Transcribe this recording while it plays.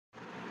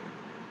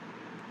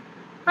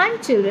Hi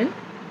children,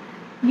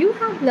 you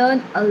have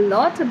learned a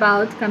lot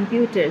about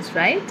computers,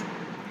 right?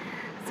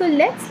 So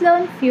let's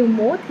learn few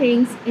more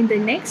things in the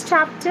next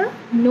chapter,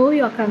 Know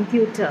Your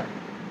Computer.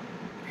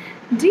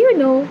 Do you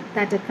know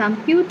that a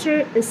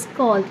computer is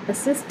called a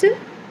system?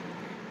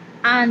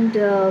 And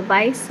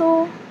why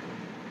so?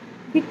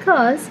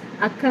 Because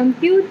a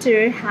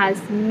computer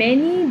has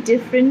many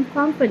different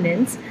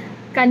components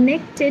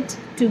connected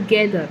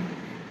together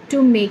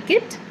to make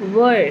it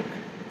work.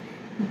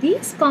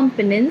 These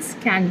components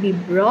can be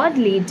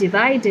broadly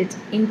divided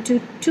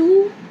into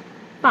two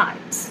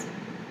parts.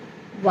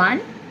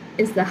 One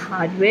is the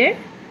hardware,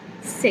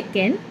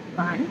 second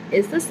one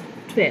is the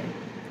software.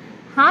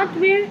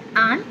 Hardware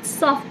and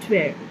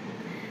software.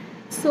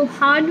 So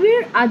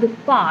hardware are the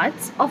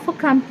parts of a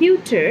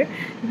computer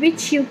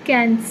which you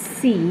can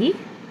see,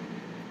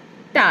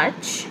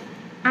 touch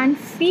and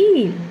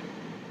feel.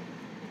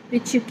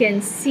 Which you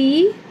can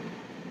see,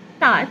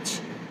 touch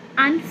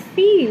and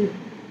feel.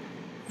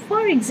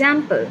 For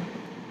example,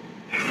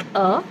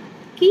 a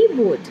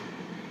keyboard.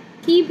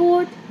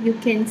 Keyboard you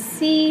can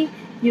see,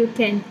 you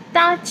can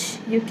touch,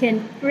 you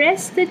can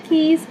press the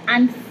keys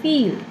and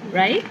feel,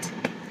 right?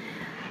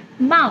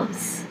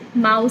 Mouse.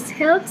 Mouse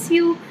helps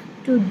you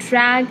to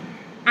drag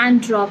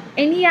and drop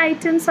any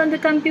items on the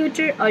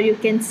computer, or you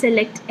can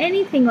select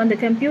anything on the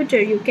computer.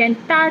 You can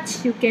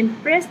touch, you can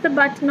press the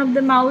button of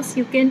the mouse,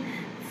 you can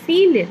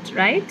feel it,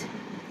 right?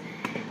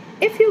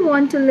 If you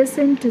want to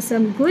listen to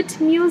some good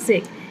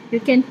music, you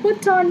can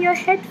put on your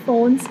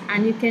headphones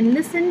and you can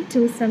listen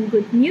to some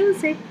good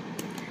music.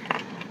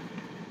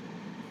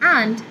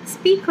 And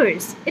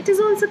speakers. It is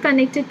also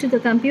connected to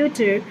the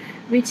computer,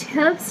 which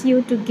helps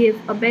you to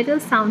give a better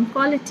sound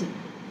quality.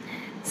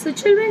 So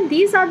children,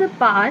 these are the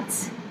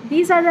parts,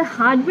 these are the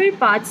hardware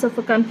parts of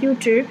a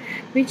computer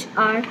which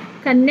are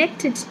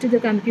connected to the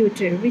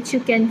computer, which you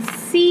can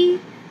see,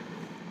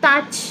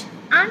 touch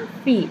and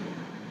feel.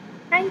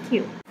 Thank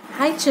you.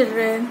 Hi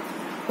children,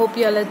 hope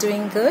you all are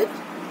doing good.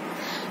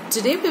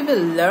 Today we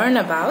will learn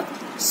about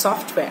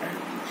software.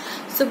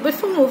 So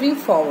before moving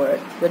forward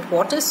with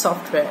what is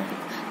software,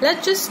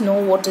 let's just know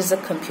what is a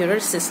computer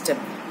system.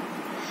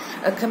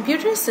 A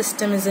computer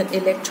system is an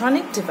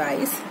electronic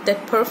device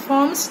that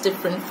performs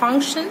different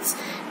functions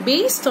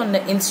based on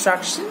the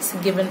instructions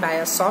given by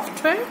a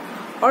software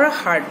or a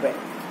hardware.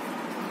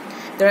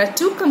 There are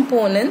two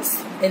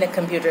components in a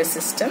computer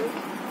system,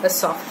 a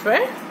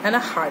software and a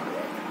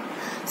hardware.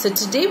 So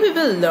today we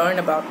will learn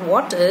about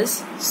what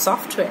is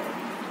software.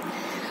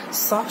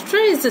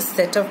 Software is a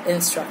set of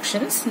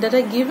instructions that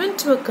are given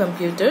to a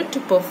computer to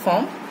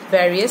perform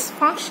various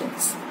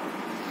functions.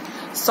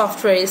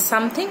 Software is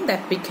something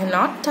that we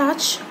cannot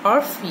touch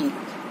or feel.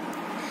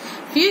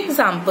 Few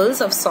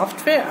examples of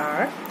software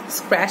are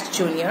Scratch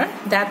Junior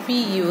that we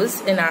use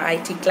in our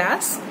IT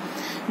class,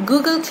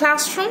 Google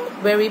Classroom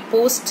where we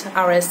post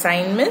our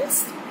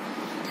assignments,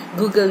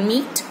 Google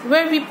Meet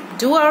where we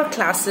do our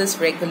classes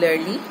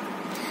regularly,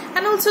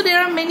 and also there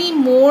are many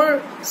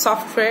more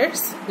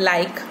softwares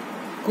like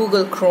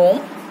Google Chrome,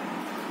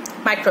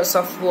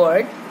 Microsoft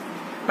Word,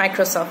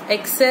 Microsoft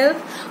Excel,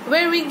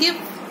 where we give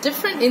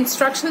different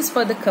instructions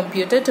for the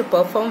computer to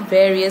perform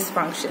various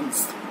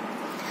functions.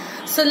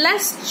 So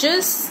let's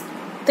just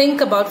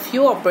think about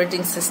few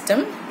operating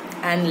systems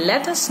and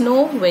let us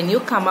know when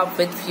you come up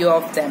with few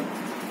of them.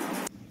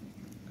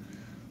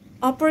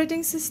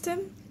 Operating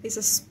system is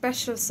a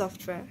special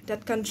software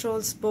that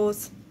controls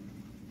both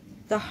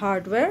the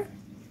hardware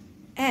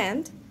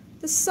and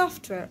the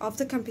software of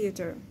the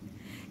computer.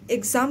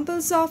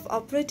 Examples of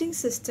operating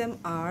system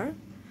are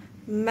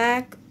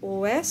Mac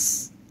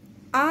OS,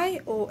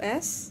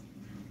 iOS,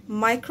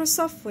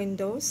 Microsoft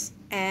Windows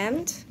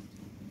and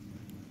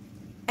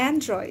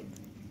Android.